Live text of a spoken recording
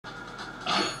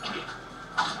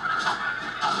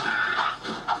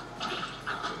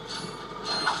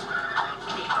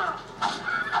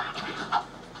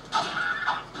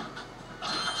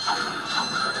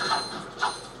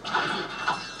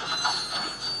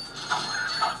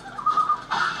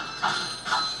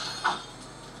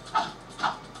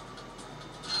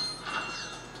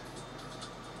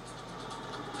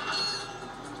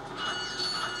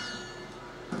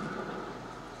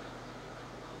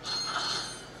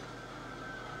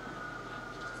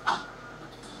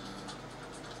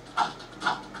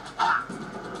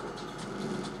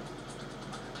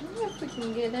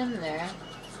can get in there.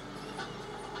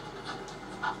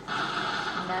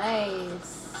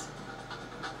 Nice.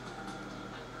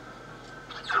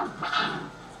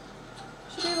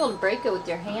 Should be able to break it with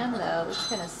your hand though. It's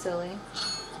kind of silly.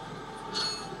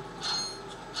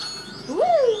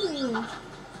 Woo!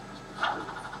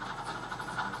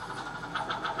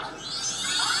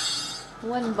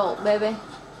 One bolt, baby.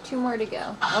 2 more to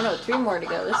go. Oh no, 3 more to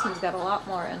go. This one's got a lot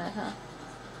more in it, huh?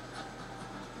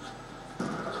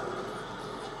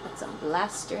 Got some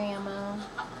blaster ammo.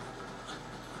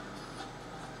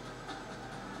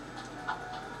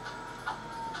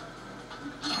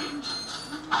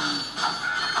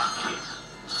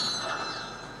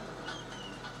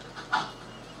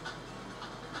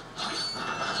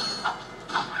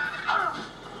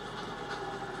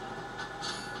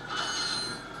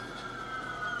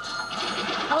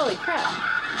 Holy crap.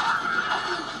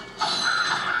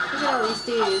 Look at all these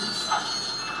dudes.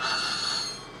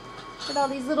 Where'd all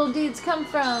these little dudes come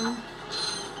from?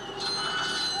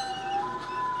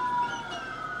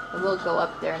 We'll go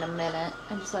up there in a minute.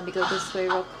 I just wanted to go this way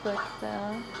real quick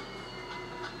though.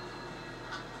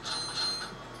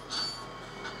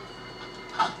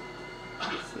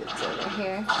 Let's see what's over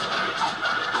here.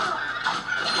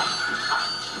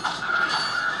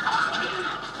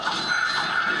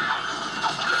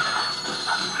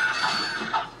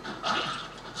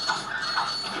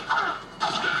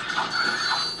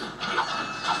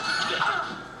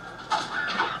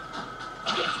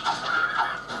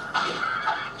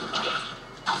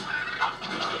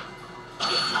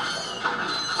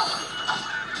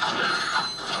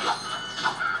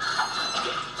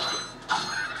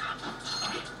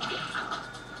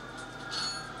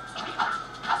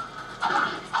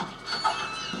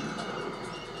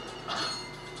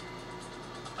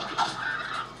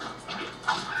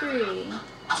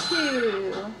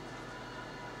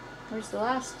 Where's the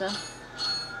last one?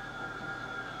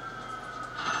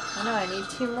 I know I need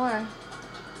 2 more.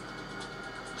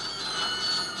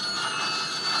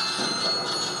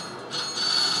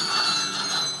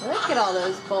 Look at all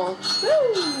those bolts. Woo!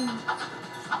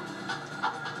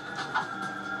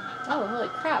 Oh, holy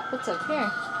crap, what's up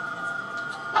here?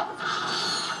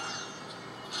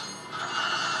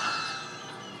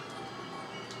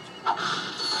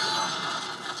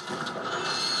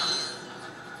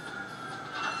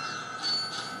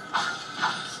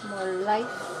 Life.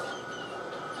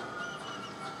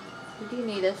 We do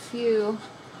need a few,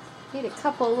 need a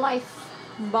couple life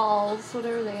balls,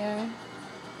 whatever they are.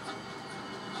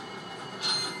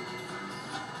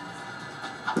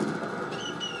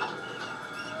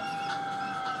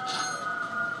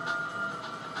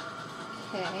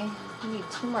 Okay, we need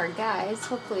 2 more guys.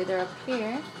 Hopefully they're up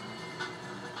here.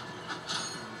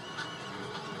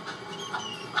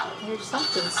 Here's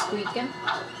something squeaking.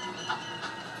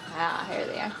 Ah, here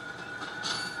they are.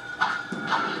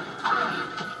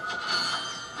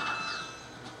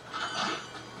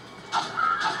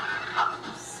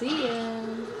 See ya.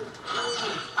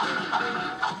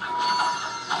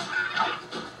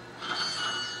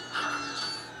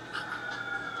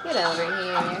 Get over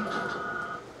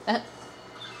here.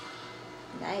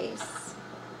 Nice.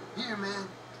 Here, man.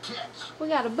 Catch. We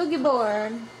got a boogie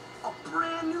board. A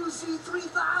brand new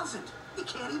Z3000. You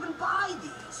can't even buy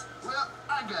these. Well,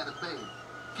 I gotta pay.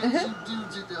 Catch you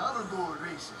dudes at the hoverboard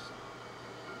races.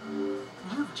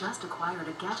 You've just acquired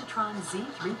a Gadgetron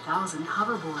Z3000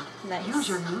 hoverboard. Nice. Use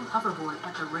your new hoverboard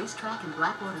at the racetrack in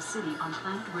Blackwater City on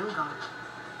Planet Rail Guard.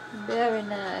 Very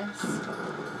nice.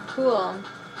 Cool.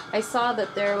 I saw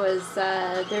that there was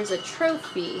there's a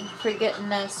trophy for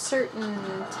getting a certain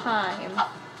time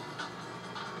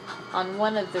on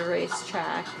one of the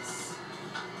racetracks.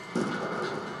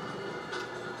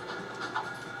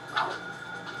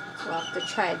 So we'll have to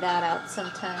try that out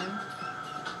sometime.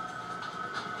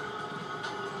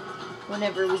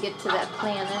 Whenever we get to that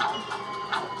planet.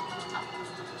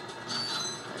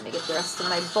 Let me get the rest of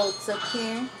my bolts up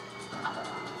here.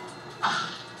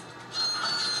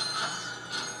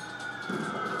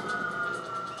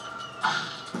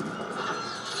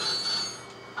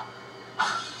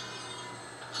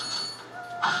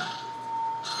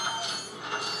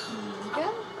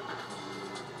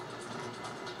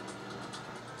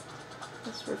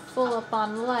 We're full up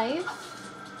on life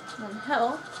and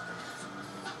health.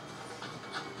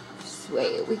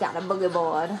 Sweet, we got a boogie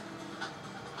board.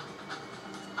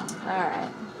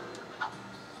 Alright.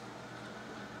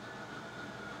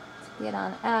 Let's get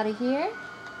on out of here.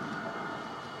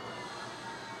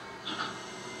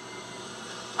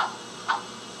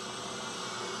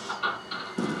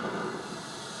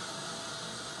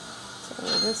 So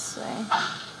this way.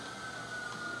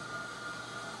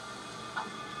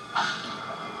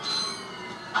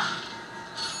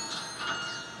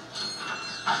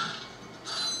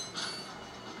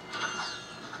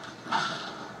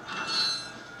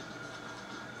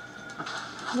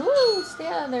 Woo! Stay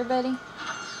out of there, buddy.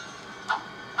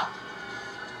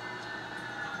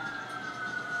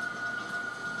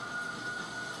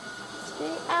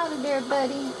 Stay out of there,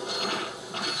 buddy.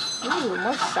 Ooh,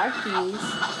 more sharkies.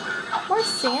 More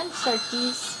sand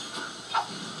sharkies.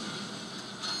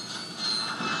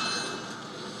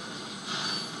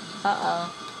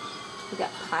 Uh-oh. We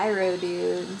got pyro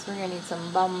dudes. We're gonna need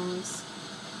some bums.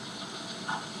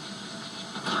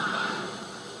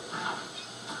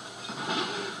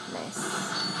 Nice.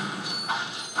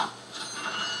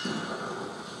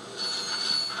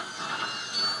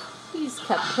 These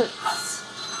kaputs.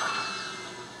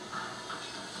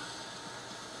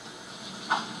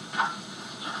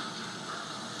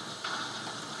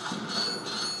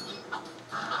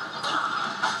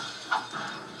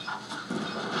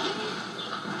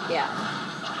 Yeah.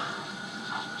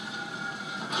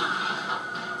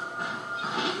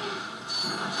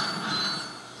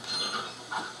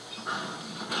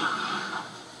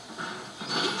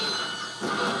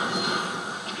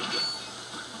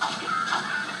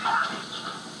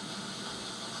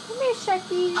 Come here,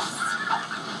 sharkies.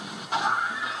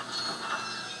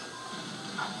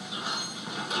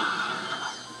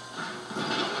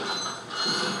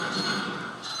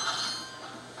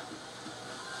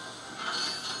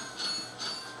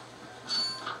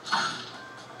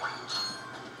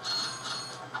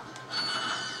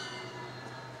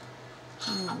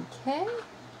 Okay. Looks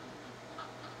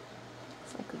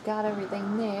like we got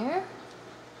everything there.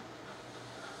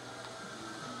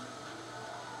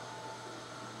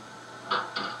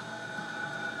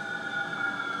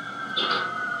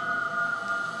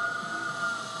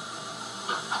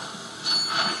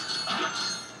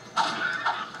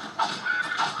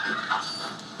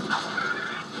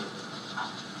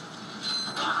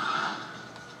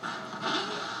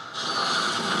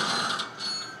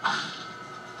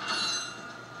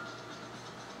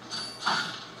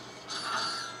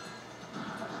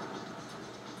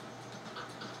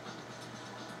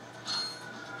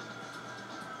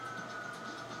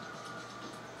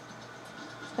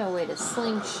 No way to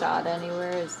slingshot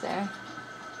anywhere, is there?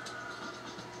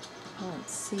 I don't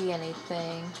see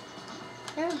anything.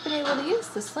 I haven't been able to use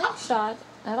the slingshot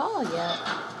at all yet.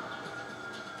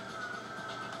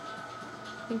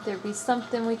 I think there'd be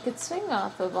something we could swing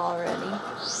off of already.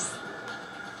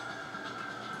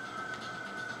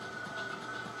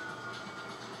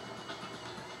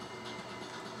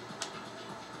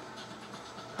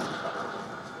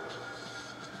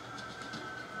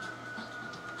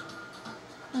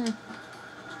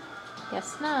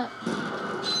 Guess not.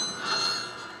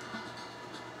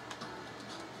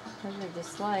 Those are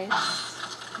just lights.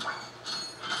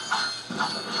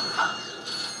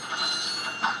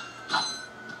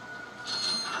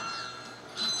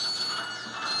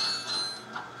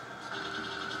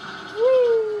 Whee!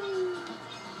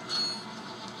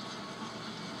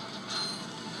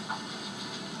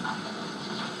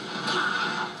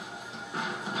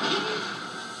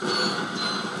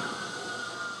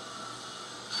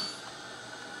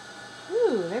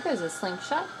 Ooh, there goes a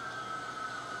slingshot.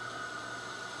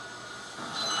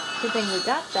 Good thing we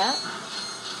got that.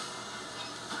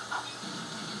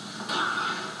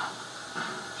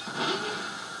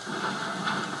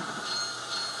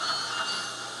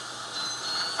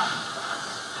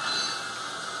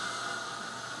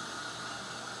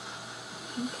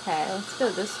 Okay, let's go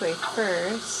this way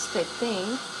first, I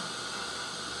think.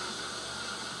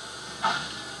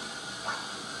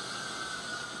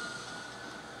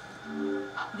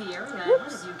 The area ahead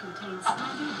of you contains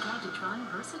standard Gadgetron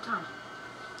Versatile.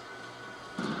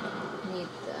 Need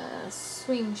the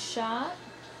swing shot.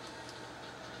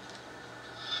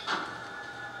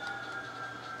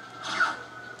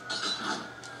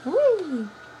 Whee!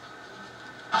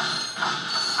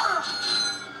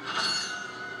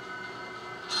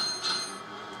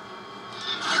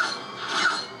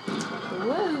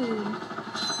 Whoa!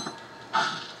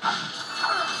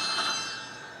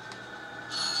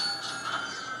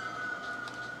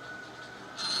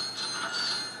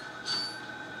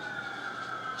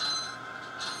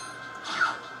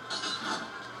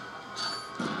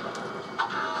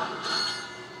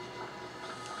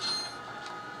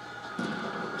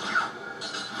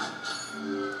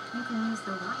 You can use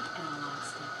the right analog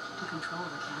stick to control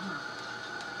the camera.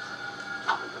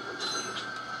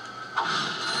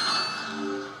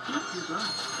 If you'd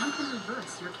like, you can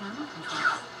reverse your camera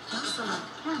controls. Just select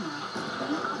camera.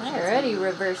 I already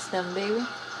reversed them, baby.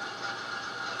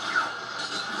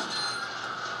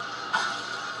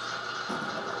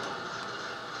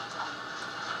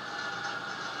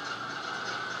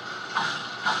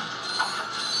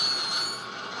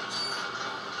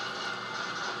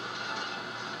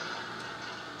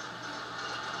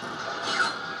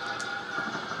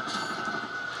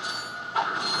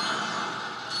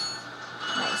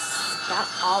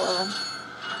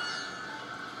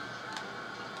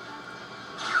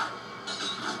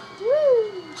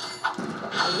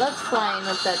 that's flying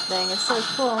with that thing. It's so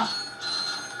cool.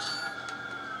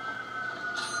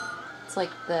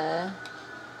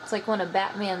 It's like one of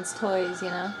Batman's toys, you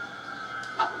know?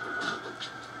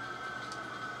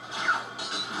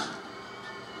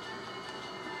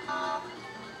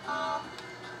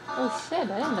 Oh shit,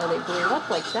 I didn't know they blew up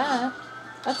like that.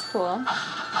 That's cool.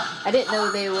 I didn't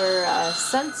know they were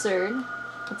censored.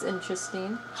 That's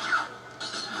interesting.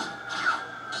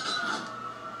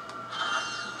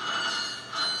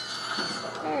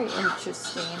 Very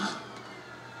interesting.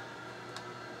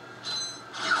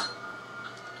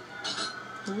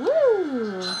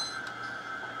 Woo!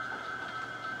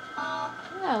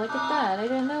 Yeah, look at that. I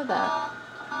didn't know that.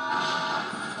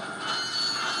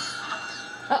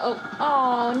 Uh-oh.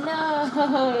 Oh,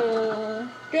 no!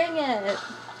 Dang it!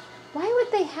 Why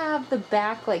would they have the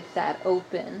back like that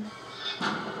open?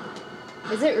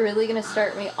 Is it really gonna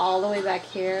start me all the way back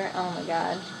here? Oh my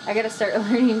god. I gotta start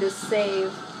learning to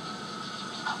save.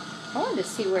 I wanted to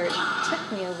see where it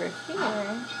took me over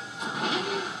here.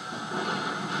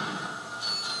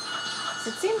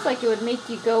 It seems like it would make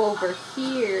you go over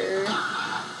here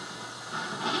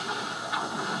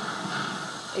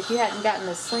if you hadn't gotten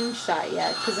the slingshot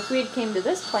yet. Because if we had came to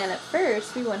this planet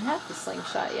first, we wouldn't have the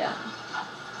slingshot yet.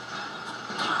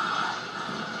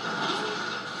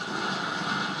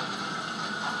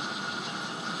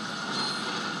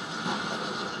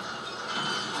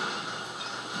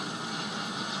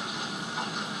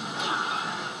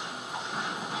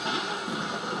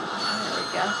 There we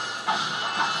go.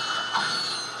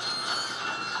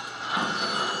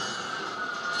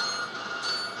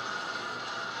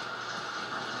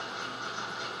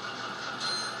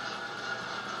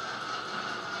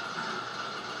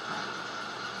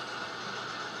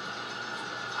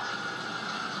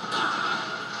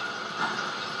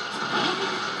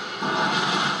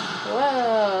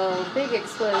 Whoa, big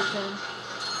explosion.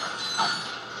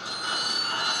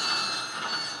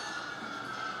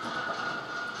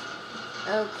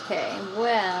 Okay,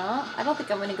 well, I don't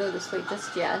think I'm going to go this way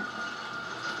just yet.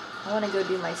 I want to go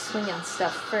do my swinging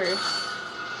stuff first.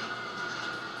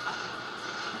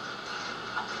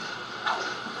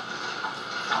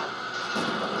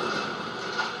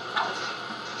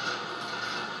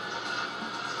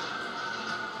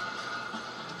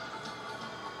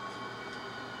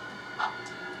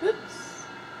 Oops.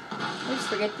 I always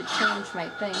forget to change my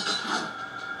thing.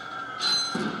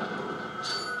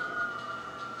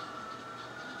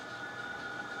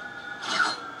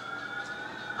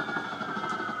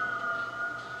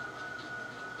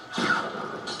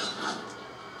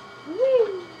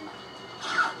 Whee!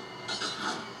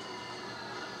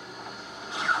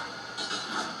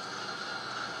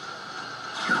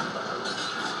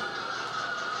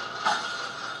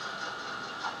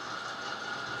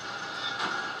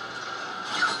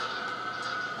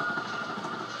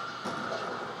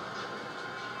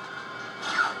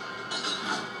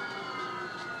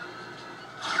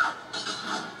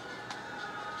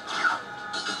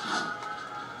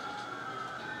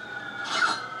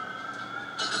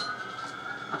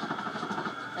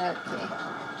 Okay,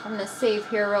 I'm going to save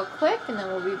here real quick and then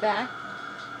we'll be back.